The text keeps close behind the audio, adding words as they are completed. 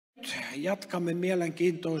jatkamme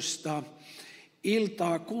mielenkiintoista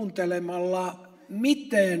iltaa kuuntelemalla,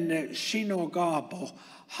 miten Shino Gabon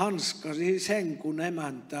hanskasi sen, kun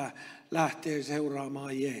emäntä lähtee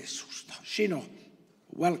seuraamaan Jeesusta. Shino,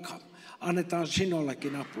 welcome. Annetaan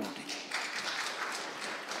Shinollekin aplodit.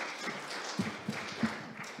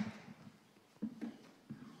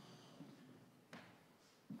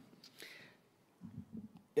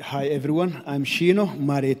 Hi everyone, I'm Shino,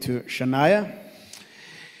 married to Shania.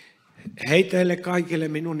 Hei teille kaikille,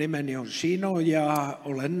 minun nimeni on Shino ja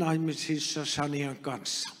olen naimisissa Shanian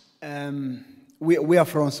kanssa. We are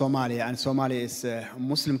from Somalia, and Somalia is a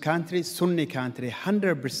Muslim country, Sunni country, 100%,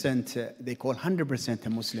 they call 100%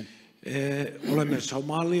 Muslim. Olemme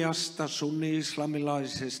Somaliasta,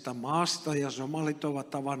 sunni-islamilaisesta maasta, ja somalit ovat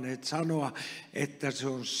tavanneet sanoa, että se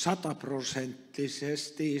on 100%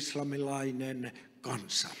 islamilainen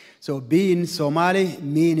kansa. So being Somali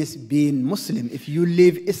means being Muslim. If you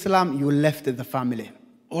leave Islam, you left the family.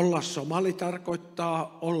 Olla somali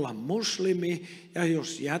tarkoittaa olla muslimi, ja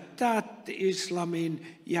jos jätät islamin,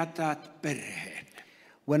 jätät perheen.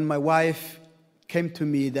 When my wife came to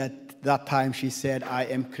me that time she said,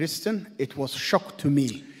 I am Christian, it was shock to me.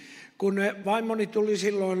 Kun vaimoni tuli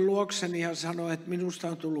silloin luokseni ja sanoi, että minusta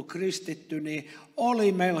on tullut kristitty, niin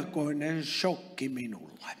oli melkoinen shokki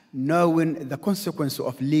minulle. Knowing the consequence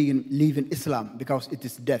of leaving Islam, because it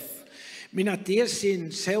is death. Minä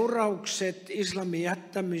tiesin seuraukset islamin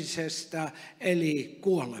jättämisestä, eli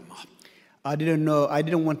kuolema. I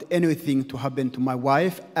didn't want anything to happen to my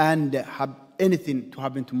wife and anything to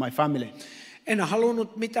happen to my family. En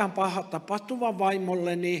halunnut mitään pahaa tapahtuvan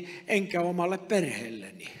vaimolleni enkä omalle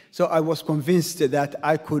perheelleni. So I was convinced that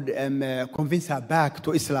I could convince her back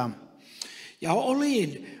to Islam. Ja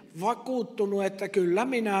olin vakuuttunut, että kyllä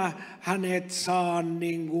minä hänet saan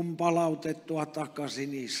niin kuin palautettua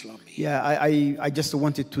takaisin islamiin. Yeah, I just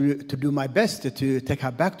wanted to do my best to take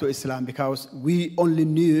her back to Islam, because we only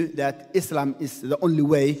knew that Islam is the only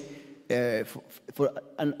way for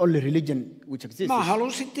an only religion which exists. Mä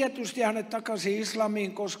halusin tietysti hänet takaisin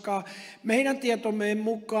islamiin, koska meidän tietomme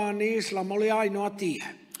mukaan islam oli ainoa tie.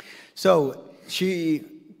 So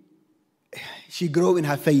she grew in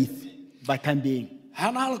her faith by time being.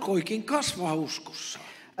 Hän alkoikin kasvaa uskossa.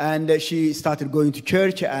 And she started going to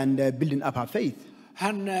church and building up her faith.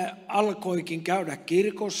 Hän alkoikin käydä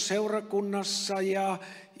kirkossa, seurakunnassa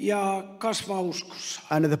ja kasvaa uskossa.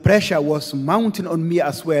 And the pressure was mounting on me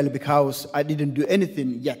as well, because I didn't do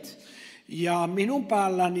anything yet. Ja minun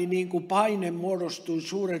päälläni niin kuin paine muodostui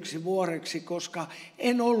suureksi vuoreksi, koska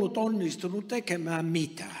en ollut onnistunut tekemään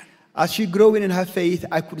mitään. As she growing in her faith,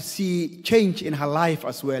 I could see change in her life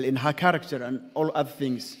as well, in her character and all other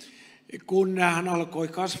things. Kun hän alkoi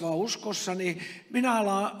kasvaa uskossa, niin minä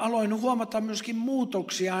aloin huomata myöskin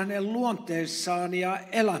muutoksia hänen luonteessaan ja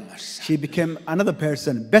elämässä. She became another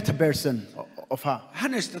person, better person of her.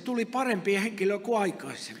 Hänestä tuli parempi henkilö kuin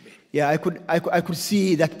aikaisemmin. Yeah, I could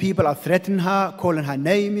see that people are threatening her, calling her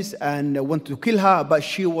names and want to kill her, but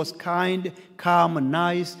she was kind, calm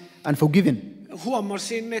and nice and forgiving.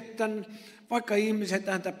 Huomasin, että vaikka ihmiset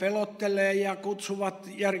häntä pelottelee ja kutsuvat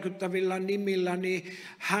järkyttävillä nimillä, niin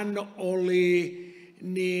hän oli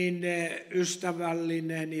niin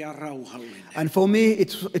ystävällinen ja rauhallinen. And for me,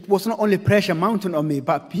 it was not only pressure mounting on me,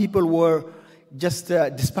 but people were just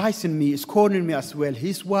despising me, scorning me as well.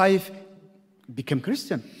 His wife became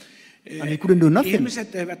Christian, and he couldn't do nothing.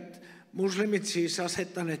 Ihmiset eivät, muslimit siis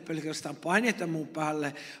asettaneet pelkästään paineita mun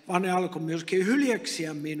päälle, vaan ne alkoi myöskin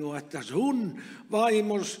hyljeksiä minua, että sun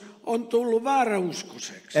vaimos on tullut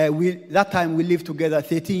vääräuskoiseksi. That time we lived together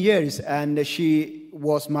 13 years, and she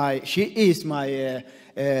is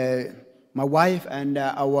my wife and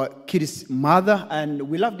our kids' mother, and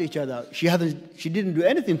we loved each other. She didn't do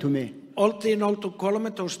anything to me. Oltiin oltu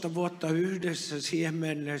 13 vuotta yhdessä siihen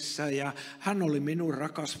mennessä, ja hän oli minun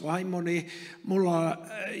rakas vaimoni,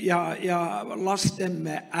 ja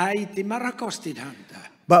lastemme äiti. Mä rakastin häntä.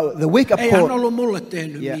 But the wake up Ei call, hän ollut mulle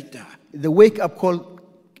tehnyt mitään. The wake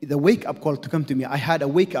up call to come to me. I had a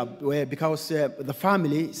wake up because the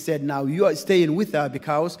family said, now you are staying with her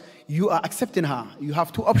because you are accepting her. You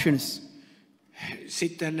have two options.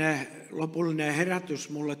 Sitten lopullinen herätys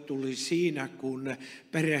mulle tuli siinä, kun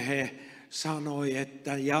perhe sanoi,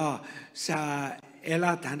 että sä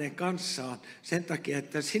elät hänen kanssaan sen takia,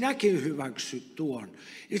 että sinäkin hyväksyt tuon.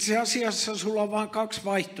 Itse asiassa sulla on vain kaksi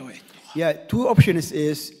vaihtoehtoa. Yeah, two options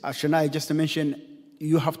is, as Shania just mentioned,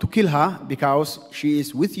 you have to kill her because she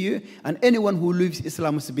is with you, and anyone who leaves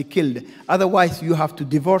Islam must be killed. Otherwise, you have to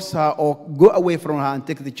divorce her or go away from her and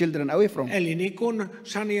take the children away from her. Eli niin kuin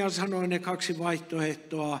Shania sanoi, ne kaksi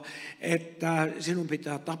vaihtoehtoa, että sinun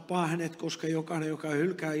pitää tappaa hänet, koska jokainen, joka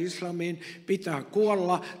hylkää islamin, pitää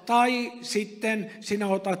kuolla, tai sitten sinä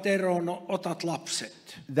otat eron, otat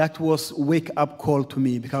lapset. That was wake up call to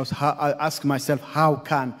me because I asked myself, how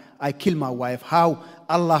can I kill my wife? How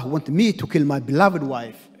Allah want me to kill my beloved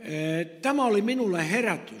wife? Tämä oli minulle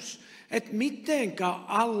herätys, että mitenkä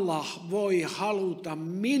Allah voi haluta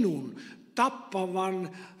minun tappavan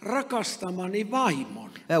rakastamani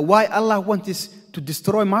vaimon. Why Allah wants to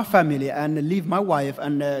destroy my family and leave my wife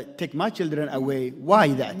and take my children away?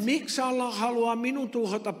 Why that? Miksi Allah haluaa minun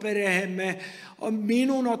tuhota perheemme,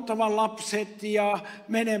 minun ottavan lapset ja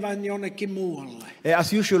menevän jonnekin muualle?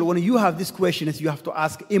 As usual, when you have these questions, you have to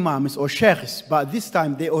ask imams or sheikhs. But this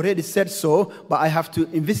time they already said so, but I have to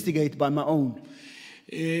investigate by my own.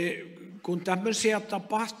 Kun tämmöisiä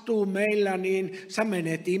tapahtuu meillä, niin sä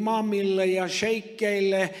menet imamille ja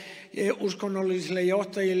sheikkeille, uskonnollisille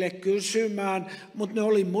johtajille kysymään, mutta ne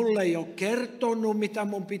oli mulle jo kertonut, mitä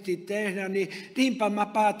mun piti tehdä, niin niinpä mä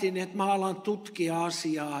päätin, että mä alan tutkia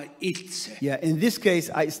asiaa itse. Yeah, in this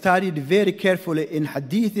case, I studied very carefully in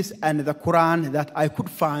hadiths and the Quran that I could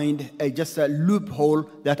find just a loophole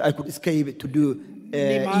that I could escape to do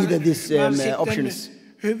either these options.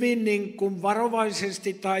 Hyvin niin kuin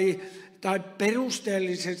varovaisesti tai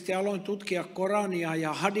perusteellisesti aloin tutkia Korania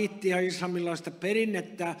ja hadittia, islamilaista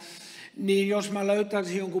perinnettä, niin jos mä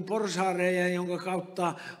löytäisin jonkun porsaanreiän, jonka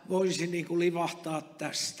kautta voisin niin kuin livahtaa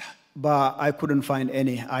tästä. But I couldn't find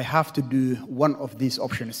any. I have to do one of these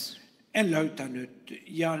options. En löytänyt,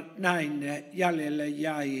 ja näin jäljelle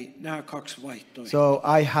jäi nämä kaksi vaihtoehtoa. So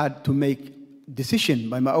I had to make decision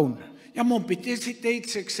by my own. Ja mun piti sitten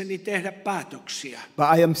itsekseni tehdä päätöksiä. But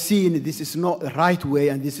I am seeing this is not the right way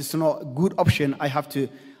and this is not a good option. I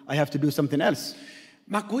have to do something else.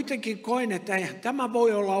 Mä kuitenkin koin, että tämä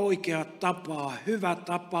voi olla oikea tapa, hyvä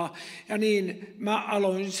tapa, ja niin mä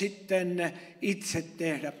aloin sitten itse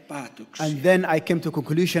tehdä päätöksiä. And then I came to a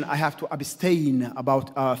conclusion I have to abstain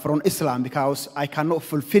from Islam because I cannot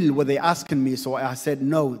fulfill what they asked me. So I said,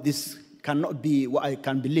 no, this cannot be what I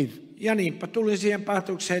can believe. Ja niinpä tulin siihen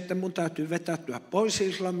päätökseen, että mun täytyy vetäytyä pois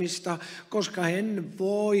islamista, koska en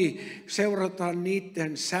voi seurata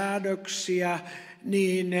niiden säädöksiä,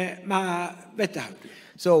 niin mä vetäydyin.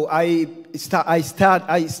 So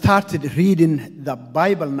I started reading the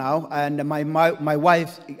Bible now, and my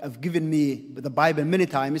wife have given me the Bible many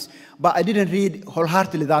times, but I didn't read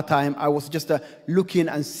wholeheartedly that time. I was just looking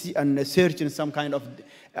and searching some kind of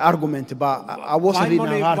argument, but I wasn't reading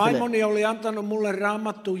wholeheartedly. Vaimoni oli antanut mulle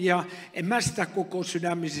Raamattu, ja en mä sitä koko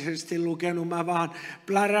sydämisesti lukenut, mä vaan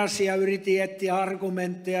pläräsin ja yritin etsiä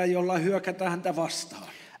argumentteja, jolla hyökätä häntä vastaan.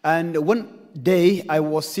 And one day I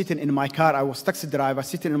was sitting in my car, I was taxi driver,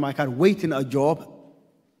 sitting in my car waiting a job.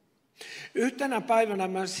 Yhtenä päivänä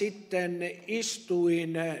mä sitten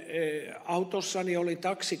istuin autossani, olin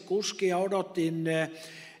taksikuski ja odotin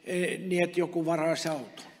niin, että joku varaisi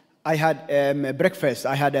auton. I had breakfast,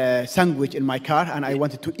 I had a sandwich in my car and I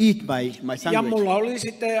wanted to eat my sandwich. Ja mulla oli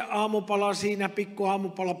sitten aamupala siinä, pikku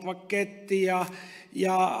aamupalapaketti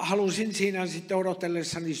ja halusin siinä sitten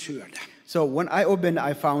odotellessani syödä. So when I opened,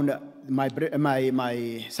 I found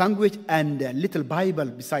my sandwich and a little Bible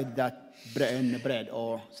beside that bread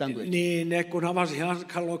or sandwich. Niin kun avasin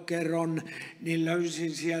hanskalokeron, niin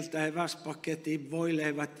löysin sieltä eväspaketin,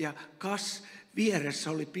 voileivät ja kas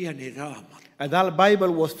vieressä oli pieni raamattu. That Bible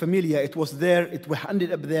was familiar. It was there. It was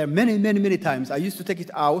handed up there many times. I used to take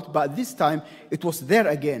it out, but this time it was there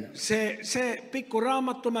again. Se pikku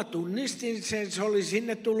raamattu, mä tunnistin sen. Se oli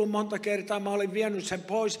sinne tullut monta kertaa. Mä olin vienyt sen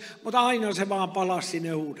pois, mutta aina se vaan palasi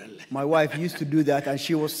sinne uudelleen. My wife used to do that, and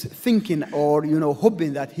she was thinking or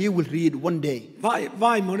hoping that he will read one day.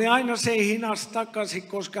 Vaimoni aina se hinasi takaisin,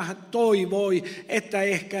 koska hän toivoi, että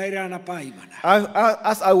ehkä eräänä päivänä.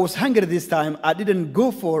 As I was hungry this time, I didn't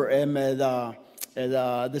go for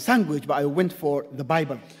the sandwich, but I went for the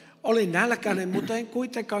Bible. Olin nälkäinen, mutta en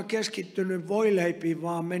kuitenkaan keskittynyt voileipiin,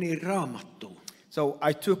 vaan menin Raamattuun. So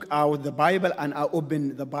I took out the Bible and I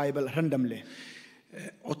opened the Bible randomly.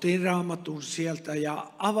 Otin Raamatun sieltä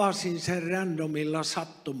ja avasin sen randomilla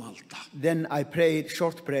sattumalta. Then I prayed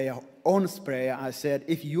short prayer, honest prayer. I said,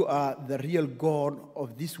 if you are the real God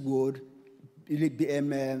of this world,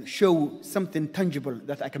 show something tangible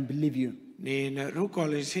that I can believe you. Niin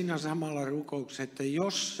rukoilin siinä samalla rukouksessa, että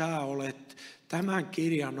jos sä olet tämän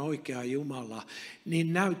kirjan oikea Jumala,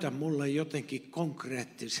 niin näytä mulle jotenkin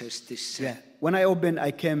konkreettisesti se. Yeah. When I opened,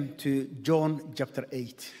 I came to John chapter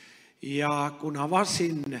 8. Ja kun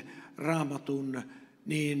avasin Raamatun,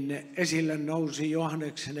 niin esille nousi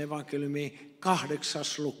Johanneksen evankeliumi 8.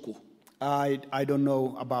 luku. I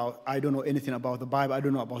don't know anything about the Bible. I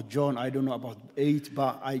don't know about John. I don't know about 8,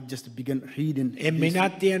 but I just began reading. En minä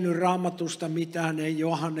tiennyt Raamatusta mitään, ei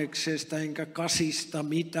Johanneksesta enkä 8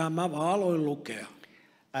 mitään, mä vaan aloin lukea.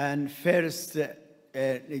 And first,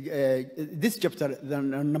 this chapter, the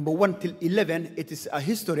number 1 till 11, it is a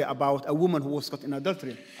history about a woman who was caught in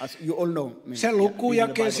adultery, as you all know. Se luku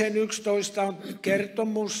jakeeseen 11 on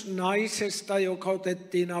kertomus naisesta, joka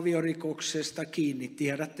otettiin aviorikoksesta kiinni.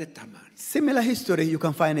 Tiedätte tämän. Similar history, you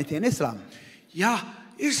can find it in Islam. Ja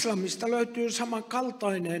islamista löytyy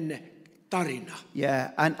samankaltainen tarina. Yeah,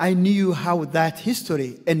 and I knew how that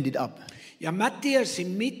history ended up. Ja mä tiesin,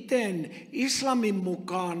 miten islamin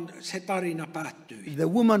mukaan se tarina päättyi. The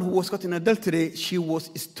woman who was caught in adultery, she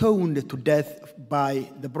was stoned to death by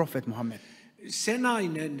the Prophet Muhammad. Se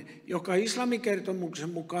nainen, joka islamin kertomuksen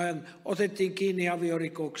mukaan otettiin kiinni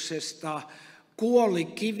aviorikoksesta, kuoli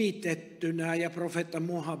kivitettynä ja profeetta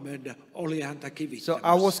Muhammed oli häntä kivittämässä.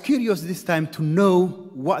 So I was curious this time to know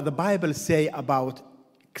what the Bible say about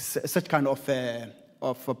such kind of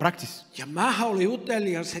practice. Ja mä olin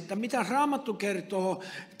utelias, että mitä Raamattu kertoo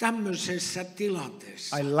tämmöisessä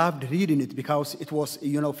tilanteessa. I loved reading it because it was,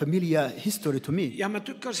 familiar history to me. Ja mä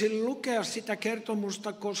tykkäsin lukea sitä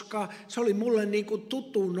kertomusta, koska se oli mulle niin kuin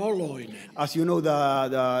tutun oloinen. As you know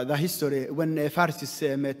the history, when Pharisees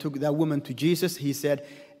took that woman to Jesus,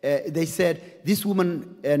 they said, this woman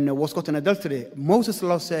was caught in adultery. Moses'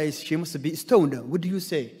 law says she must be stoned. What do you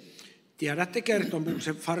say? Tiedätte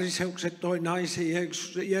kertomuksen, fariseukset toi naisen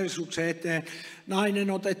Jeesuksen eteen,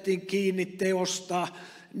 nainen otettiin kiinni teosta,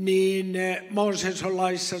 niin Mooses on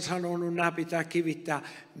laissa sanonut, nämä pitää kivittää.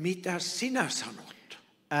 Mitä sinä sanot?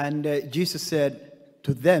 And Jesus said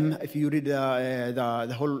to them, if you read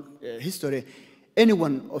the whole history, any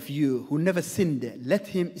one of you who never sinned,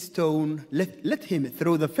 let him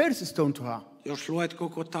throw the first stone to her. Jos luet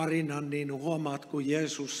koko tarinan, niin huomaat, kun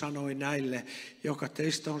Jeesus sanoi näille, joka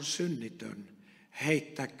teistä on synnitön,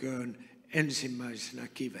 heittäköön ensimmäisenä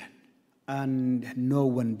kiven. And no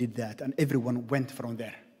one did that, and everyone went from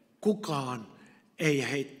there. Kukaan ei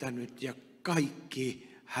heittänyt ja kaikki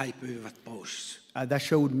häipyivät pois. That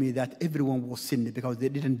showed me that everyone was sinning because they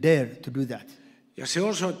didn't dare to do that. Ja se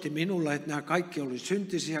osoitti minulle, että nämä kaikki oli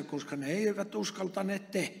syntisiä, koska ne eivät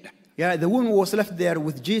uskaltaneet tehdä. Yeah, the woman was left there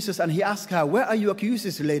with Jesus, and he asked her, "Where are your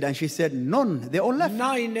accusers laid?" And she said, "None. They all left."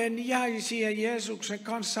 Nainen jäi siihen Jeesuksen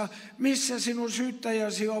kanssa. Missä sinun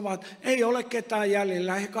syyttäjäsi ovat? Ei ole ketään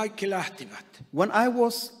jäljellä. He kaikki lähtivät. When I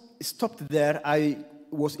was stopped there, I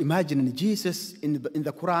was imagining Jesus in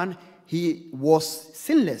the Quran. He was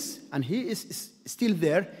sinless, and he is still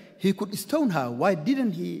there. He could stone her. Why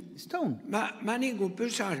didn't he stone? Mä niin kuin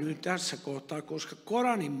pysähdyin tässä kohtaa, koska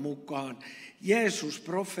Koranin mukaan Jeesus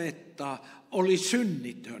profeetta oli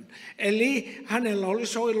synnitön. Eli hänellä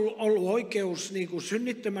olisi ollut oikeus niin kuin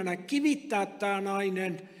synnittömänä kivittää tämä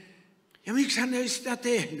nainen. Ja miksi hän ei sitä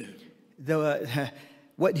tehnyt?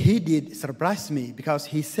 What he did surprised me because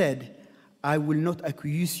he said, "I will not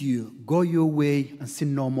accuse you. Go your way and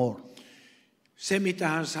sin no more." Se, mitä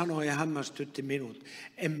hän sanoi, hämmästytti minut.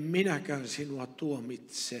 En minäkään sinua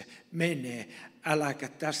tuomitse. Mene, äläkä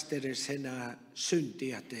tästä edes enää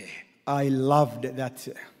syntiä tee. I loved that,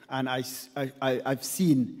 and I've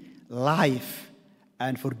seen life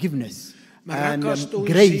and forgiveness Mä and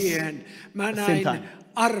rakastuin grace. siihen. Mä näin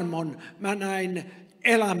armon, mä näin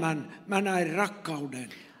elämän, mä näin rakkauden.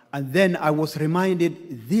 And then I was reminded,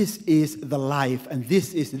 this is the life, and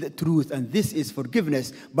this is the truth, and this is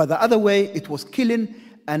forgiveness. But the other way, it was killing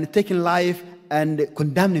and taking life and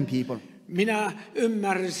condemning people. Minä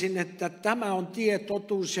ymmärsin, että tämä on tie,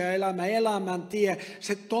 totuus ja elämä, elämän tie.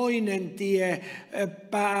 Se toinen tie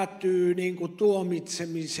päätyy niin kuin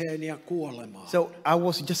tuomitsemiseen ja kuolemaan. So I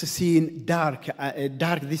was just seeing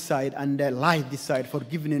dark this side and light this side,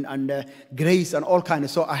 forgiving and grace and all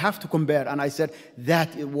kinds. So I have to compare, and I said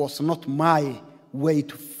that it was not my way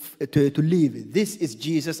to live. This is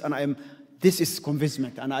Jesus, and this is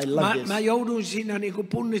convincement, and I love this. Mä jouduin siinä niin kuin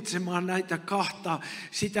punnitsemaan näitä kahta,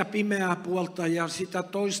 sitä pimeää puolta ja sitä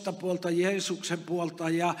toista puolta, Jeesuksen puolta,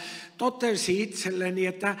 ja totesin itselleni,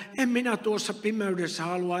 että en minä tuossa pimeydessä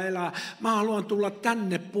halua elää. Mä haluan tulla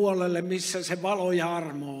tänne puolelle, missä se valo ja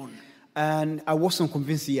armo on. And I wasn't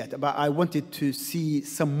convinced yet, but I wanted to see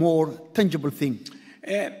some more tangible thing.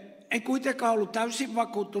 En kuitenkaan ollut täysin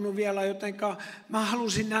vakuuttunut vielä, jotenka mä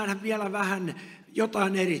halusin nähdä vielä vähän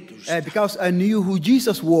jotain erityistä. Because I knew who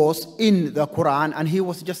Jesus was in the Quran, and he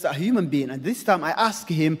was just a human being. And this time I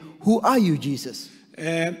asked him, "Who are you, Jesus?"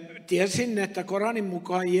 tiesin, että Koranin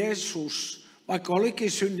mukaan Jeesus, vaikka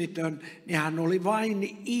olikin synnitön, niin hän oli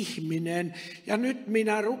vain ihminen. Ja nyt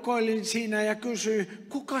minä rukoilin siinä ja kysyin,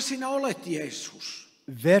 kuka sinä olet, Jeesus?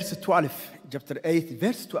 Verse 12, chapter 8,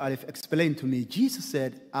 verse 12 explained to me, Jesus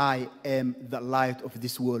said, I am the light of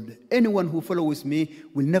this world. Anyone who follows me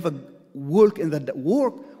will never walk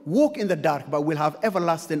in the dark, but will have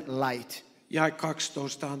everlasting light. Jae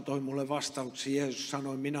 12 antoi mulle vastauksen. Jeesus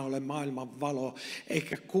sanoi, minä olen maailman valo,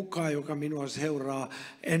 eikä kukaan, joka minua seuraa,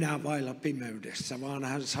 enää vailla pimeydessä, vaan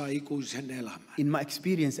hän saa ikuisen elämän. In my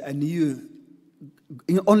experience, I knew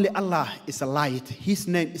only Allah is a light. His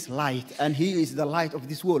name is light, and He is the light of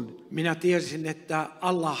this world. Minä tiesin, että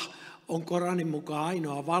Allah on Koranin mukaan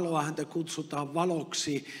ainoa valoa. Häntä kutsutaan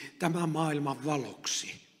valoksi, tämän maailman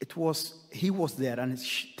valoksi. He was there and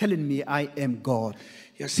telling me I am God.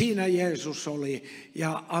 Ja siinä Jeesus oli,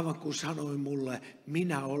 ja aivan kuin sanoi mulle,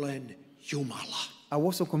 minä olen Jumala. I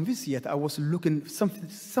wasn't convinced yet. I was looking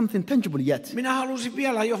something tangible yet. Minä halusin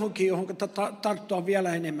vielä johon tarttua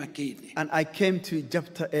vielä enemmän kiinni. And I came to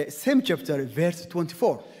same chapter, verse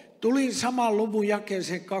 24. Tulin saman luvun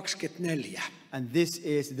jakeeseen 24. And this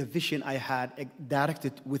is the vision I had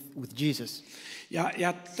directed with Jesus.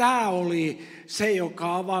 Ja tämä oli se,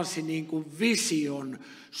 joka avasi niin kuin vision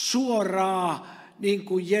suoraan niin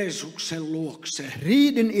kuin Jeesuksen luokse.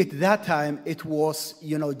 Reading it that time, it was,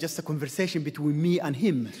 just a conversation between me and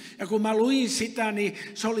him. Ja kun mä luin sitä, niin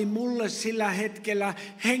se oli mulle sillä hetkellä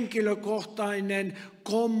henkilökohtainen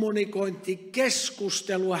kommunikointi,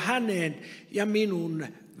 keskustelu hänen ja minun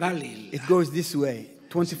välillä. It goes this way.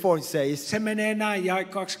 24 says, se menee näin, jae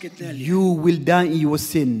 24. You will die in your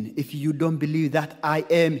sin. If you don't believe that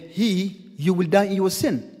I am He, you will die in your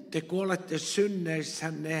sin. Te kuolette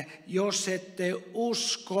synneissänne, jos ette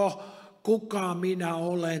usko, kuka minä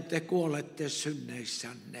olen, te kuolette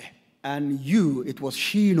synneissänne. And you, it was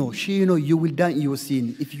Shino, you will die in your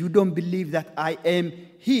sin. If you don't believe that I am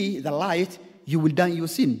He, the light, you will die in your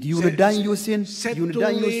sin. Do you want to die in your sin? You want to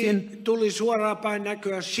die in your sin? Tuli suoraan päin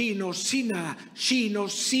näköä, Shino,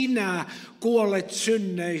 sinä kuolet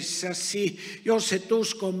synneissäsi, jos et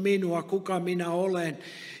usko minua, kuka minä olen.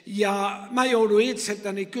 Ja mä jouduin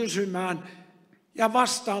itseltäni kysymään ja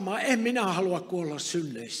vastaamaan, en minä halua kuolla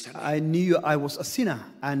synneissäni. I knew I was a sinner,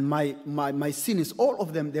 and my sins, all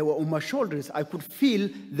of them, they were on my shoulders. I could feel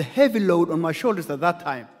the heavy load on my shoulders at that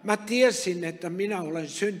time. Mä tiesin, että minä olen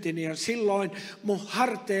syntinen, ja silloin mun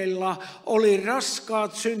harteilla oli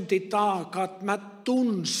raskaat syntitaakat. Mä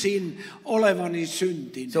tunsin olevani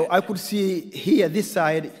syntinen. So I could see here, this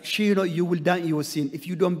side, Shino, you will die in your sin. If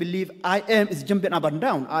you don't believe I am is jumping up and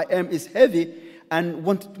down. I am is heavy and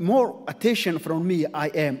want more attention from me.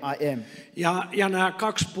 I am. Ja nämä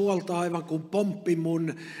kaksi puolta aivan kuin pomppi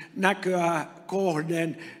mun näköä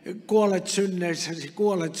kohden.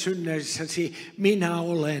 Kuolet synneissäsi, minä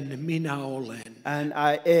olen. And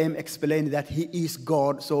I am explaining that He is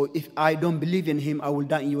God. So if I don't believe in Him, I will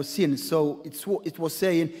die in your sin. So it was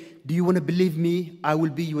saying, do you want to believe me? I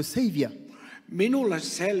will be your savior. Minulle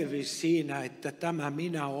selvisi siinä, että tämä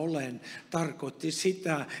minä olen tarkoitti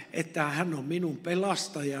sitä, että hän on minun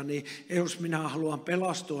pelastajani. Ja jos minä haluan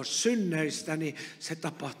pelastua synneistä, niin se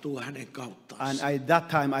tapahtuu hänen kauttaan. And at that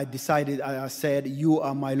time I decided, I said, you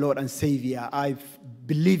are my Lord and Savior. I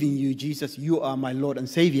believe in you, Jesus. You are my Lord and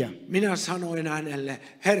Savior. Minä sanoin hänelle,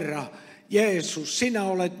 Herra, Jeesus, sinä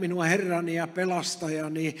olet minun Herrani ja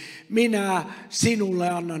pelastajani, minä sinulle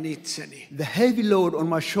annan itseni. The heavy load on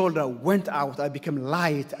my shoulder went out. I became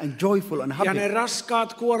light and joyful and happy. Ja ne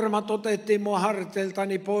raskaat kuormat otettiin mun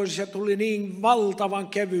harteiltani pois ja tuli niin valtavan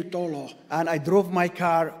kevyt olo. And I drove my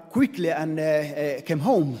car quickly and came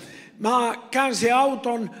home. Mä käänsin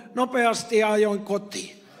auton nopeasti ja ajoin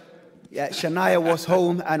kotiin. Yeah, Shania was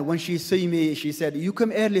home, and when she saw me, she said, you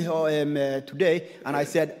come early today, and I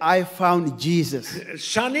said, I found Jesus.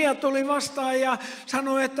 Shania tuli vastaan ja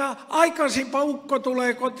sanoi, että aikaisinpa ukko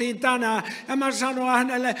tulee kotiin tänään. Ja mä sanoin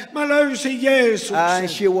hänelle, mä löysin Jeesuksen. And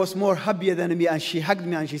she was more happier than me, and she hugged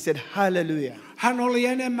me, and she said, hallelujah. Hän oli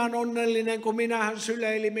enemmän onnellinen kuin minä. Hän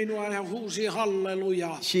syleili minua ja huusi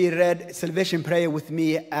halleluja. She read salvation prayer with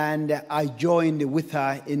me, and I joined with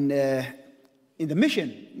her in the mission.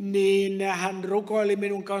 Niin hän rukoili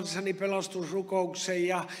minun kanssani pelastusrukouksen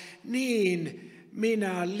ja niin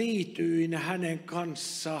minä liityin hänen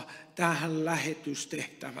kanssa tähän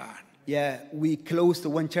lähetystehtävään. Yeah, we closed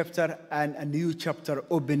one chapter and a new chapter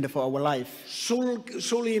opened for our life.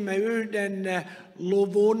 Sulimme yhden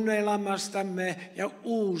luvun elämästämme ja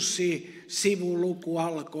uusi sivuluku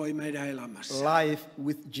alkoi meidän elämässä. Life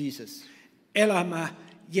with Jesus. Elämä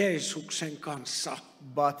Jeesuksen kanssa.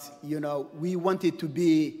 But, we wanted to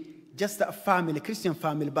be just a family, Christian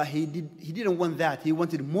family, but he didn't want that. He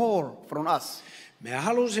wanted more from us. Me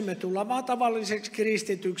halusimme tulla vaan tavalliseksi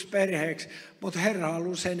kristityksi perheeksi, mutta Herra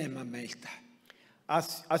halusi enemmän meiltä.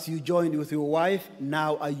 As you joined with your wife,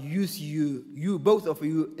 now I use you both of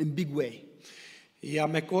you in big way. Ja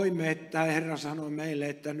me koimme, että Herra sanoi meille,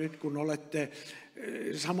 että nyt kun olette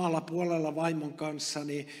samalla puolella vaimon kanssa,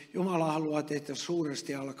 niin Jumala haluaa teitä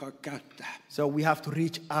suuresti alkaa käyttää. So we have to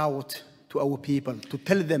reach out to our people to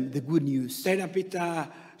tell them the good news. Teidän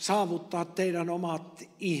pitää saavuttaa teidän omat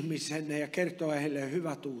ihmisenne ja kertoa heille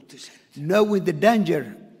hyvät uutiset. Knowing the danger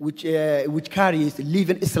which carries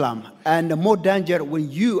leaving Islam, and the more danger when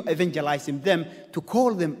you evangelizing them to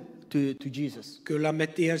call them to Jesus. Kyllä me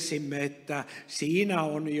tiesimme, että siinä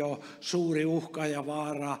on jo suuri uhka ja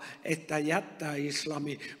vaara, että jättää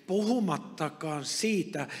islami, puhumattakaan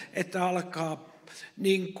siitä, että alkaa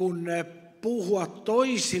niin kuin puhua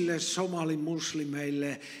toisille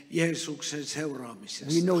somalimuslimeille Jeesuksen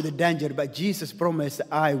seuraamisesta. We know the danger, but Jesus promised,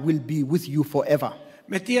 I will be with you forever.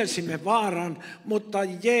 Me tiesimme vaaran, mutta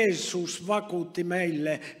Jeesus vakuutti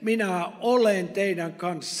meille, minä olen teidän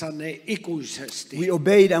kanssanne ikuisesti. We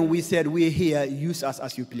obeyed and we said, we are here, use us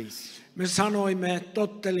as you please. Me sanoimme,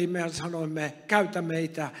 tottelimme ja sanoimme, käytä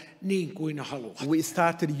meitä niin kuin haluat. We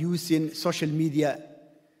started using social media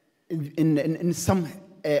in some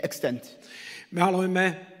extent. Me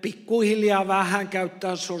aloimme pikkuhiljaa vähän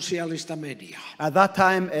käyttää sosiaalista mediaa. At that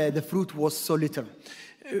time, the fruit was so little.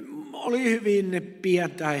 Oli hyvin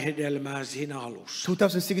pientä hedelmää siinä alussa.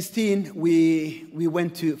 2016, we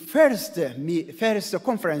went to first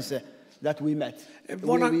conference that we met.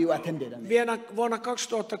 We attended. Vuonna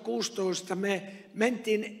 2016 me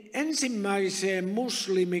mentiin ensimmäiseen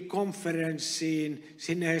muslimikonferenssiin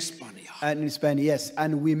sinne Espanjaan. And in Spain, yes.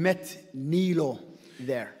 And we met Nilo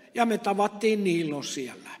there. Ja me tavattiin Nilo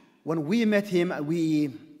siellä. When we met him,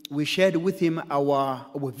 we shared with him our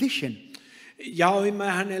vision. Jaoimme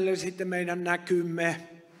hänelle sitten meidän näkymme.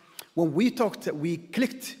 When we talked, we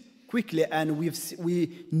clicked quickly and we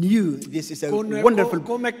knew this is a wonderful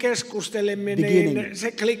kun me keskustelimme, beginning. niin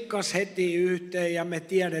se klikkasi heti yhteen ja me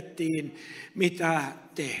tiedettiin, mitä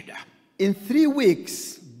tehdä. In 3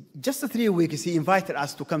 weeks, just 3 weeks, he invited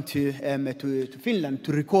us to come to Finland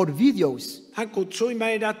to record videos. Hän kutsui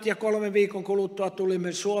meidät ja 3 viikon kuluttua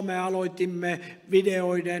tulimme Suomeen ja aloitimme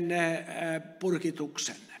videoiden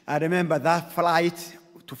purkituksen. I remember that flight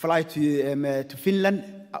to Finland.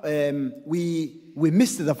 We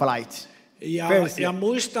missed the flight. Ja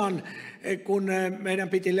muistan, kun meidän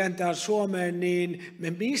piti lentää Suomeen, niin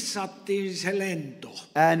me missattiin se lento.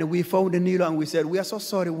 And we found Nilo and we said, we are so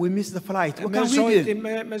sorry, we missed the flight. What can we do?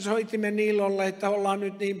 Me soitimme Nilolle, että ollaan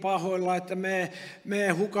nyt niin pahoilla, että me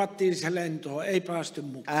hukattiin se lento, ei päästy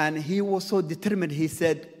mukaan. And he was so determined, he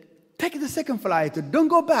said, take the second flight, don't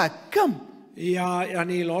go back, come. Ja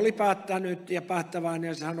Niilo oli päättänyt ja päättäväinen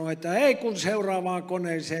ja sanoi, että ei kun seuraavaan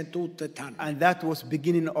koneeseen tuutte tänne. And that was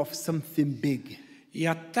beginning of something big.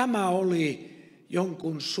 Ja tämä oli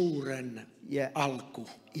jonkun suuren alku.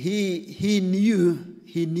 He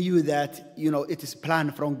knew that it is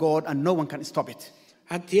plan from God and no one can stop it.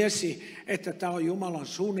 Hän tiesi, että tämä on Jumalan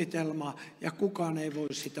suunnitelma ja kukaan ei voi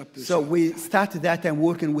sitä pysäyttää. So we started that and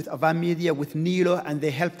working with Avan Media, with Nilo, and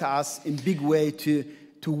they helped us in big way to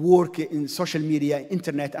work in social media,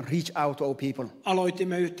 internet, and reach out to our people.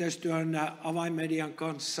 Aloitimme yhteistyön Avainmedian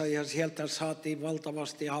kanssa ja sieltä saatiin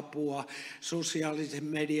valtavasti apua sosiaalisen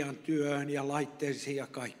median työhön ja laitteisiin ja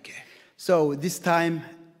kaikkeen. So this time,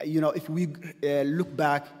 if we look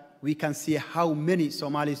back, we can see how many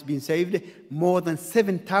Somalis been saved. More than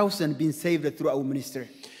 7,000 been saved through our ministry.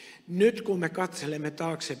 Nyt kun me katselemme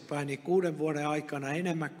taaksepäin, niin 6 vuoden aikana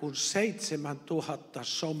enemmän kuin 7,000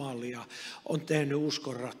 somalia on tehnyt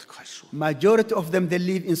uskon ratkaisua. Majority of them, they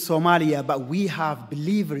live in Somalia, but we have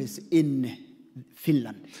believers in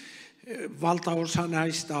Finland. Valtaosa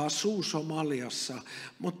näistä asuu Somaliassa,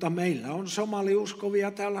 mutta meillä on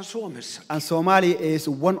somaliuskovia täällä Suomessa. And Somali is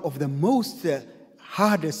one of the most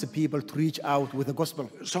hardest people to reach out with the gospel.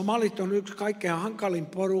 Somalit on yksi kaikkein hankalin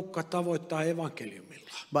porukka tavoittaa evankeliumilla.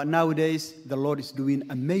 But nowadays the Lord is doing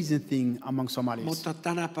amazing thing among Somalis. Mutta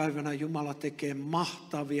tänä päivänä Jumala tekee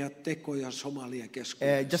mahtavia tekoja somalien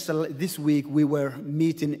keskuudessa. Just this week we were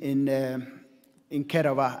meeting in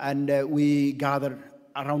Kerava and we gathered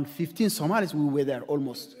around 15 Somalis. We were there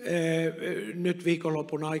almost. Nyt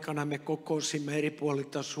viikonlopun aikana me kokosimme eri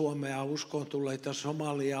puolilta Suomea uskoon tulleita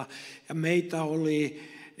somalia ja meitä oli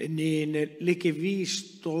niin liki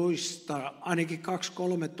 15, ainakin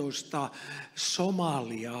 2-13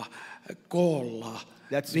 somalia koolla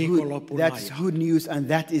viikonlopun ajan. That's good news and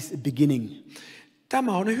that is beginning.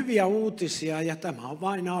 Tämä on hyviä uutisia ja tämä on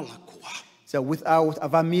vain alkua. So without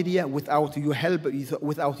our media, without your help,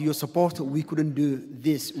 without your support, we couldn't do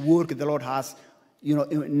this work the Lord has,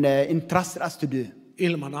 entrusted us to do.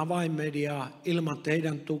 Ilman avainmediaa, ilman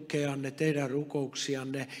teidän tukeanne, teidän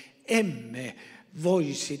rukouksianne, emme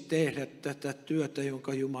voisi tehdä tätä työtä,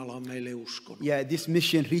 jonka Jumala on meille uskonut. Yeah, this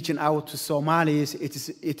mission reaching out to Somalis,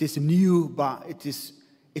 it is new, but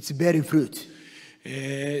it's bearing fruit.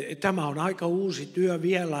 Tämä on aika uusi työ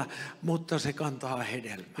vielä, mutta se kantaa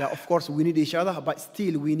hedelmää. Yeah, of course we need each other, but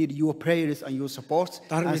still we need your prayers and your support.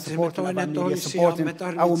 Tarvitsemme toinen toisiamme,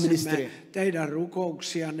 tarvitsemme teidän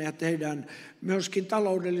rukouksianne ja teidän myöskin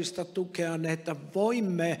taloudellista tukeanne, että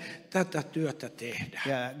voimme tätä työtä tehdä.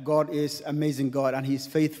 Yeah, God is amazing God and He is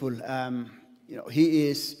faithful. He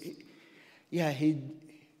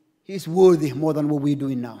is worthy more than what we're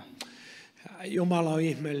doing now. Jumala on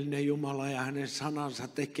ihmeellinen Jumala ja hänen sanansa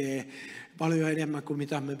tekee paljon enemmän kuin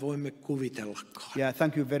mitä me voimme kuvitellakaan. Yeah,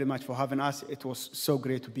 thank you very much for having us. It was so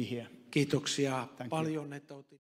great to be here. Kiitoksia paljon, että otit